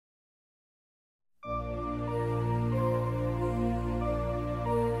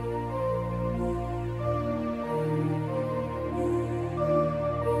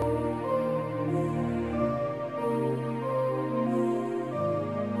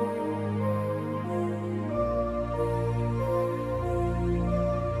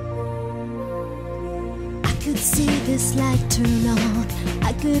see this light turn on,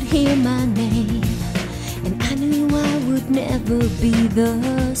 I could hear my name, and I knew I would never be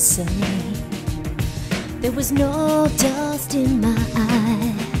the same. There was no dust in my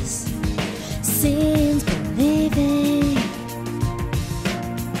eyes since believing,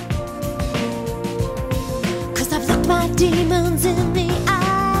 'cause I've looked my demons in the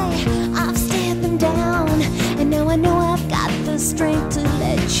eye, I've stared them down, and now I know I've got the strength to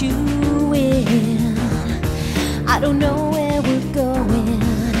let you in. I don't know where we're going,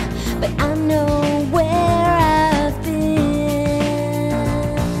 but I know where I've been.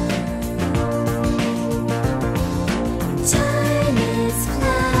 Time is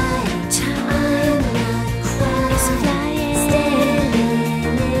flying, I'm not crying,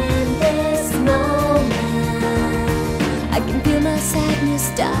 standing in this moment. I can feel my sadness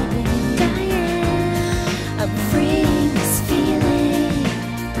dying. I'm freeing this feeling.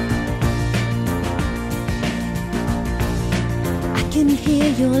 I can hear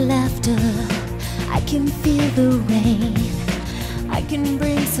your laughter, I can feel the rain, I can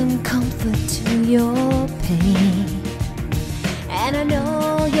bring some comfort to your pain, and I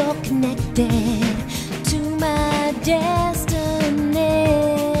know you're connected to my destiny.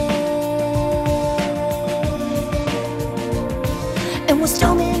 And we're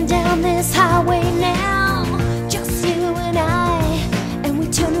storming down this highway now, just you and I, and we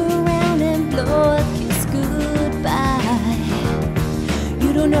turn around and blow a kiss goodbye. You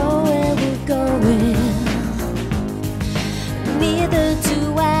don't know where we're going, neither do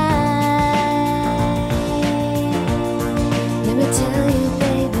I. Let me tell you,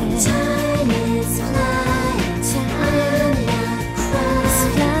 baby, time is flying, I'm not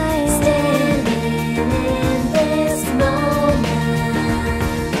crying, standing in this moment.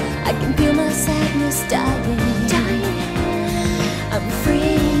 I can feel my sadness dying. I'm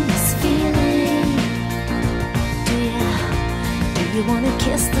freeing this feeling. Do you wanna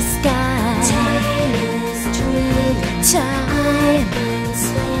kiss the sky? Time is dreaming. Time is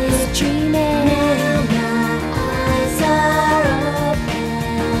dreaming. Now my eyes are open.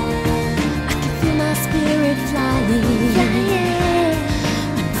 I can feel my spirit flying.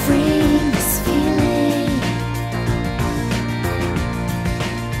 I'm freeing this feeling.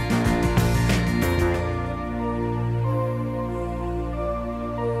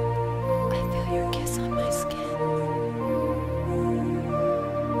 I feel your kiss on my skin,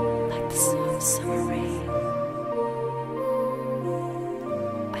 like the soft summer rain.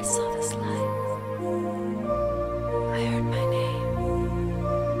 I saw this light, I heard my name,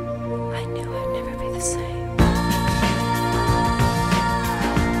 I knew I'd never be the same.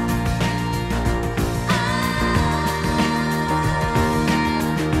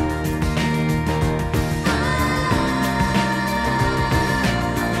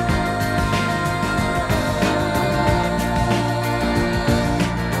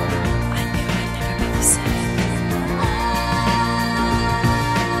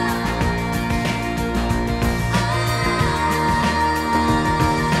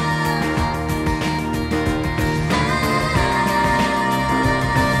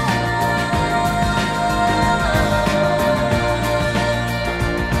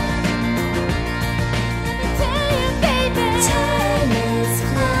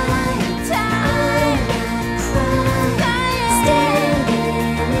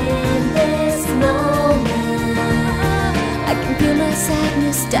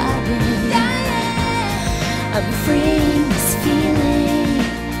 Sadness dying. I'm freeing this feeling.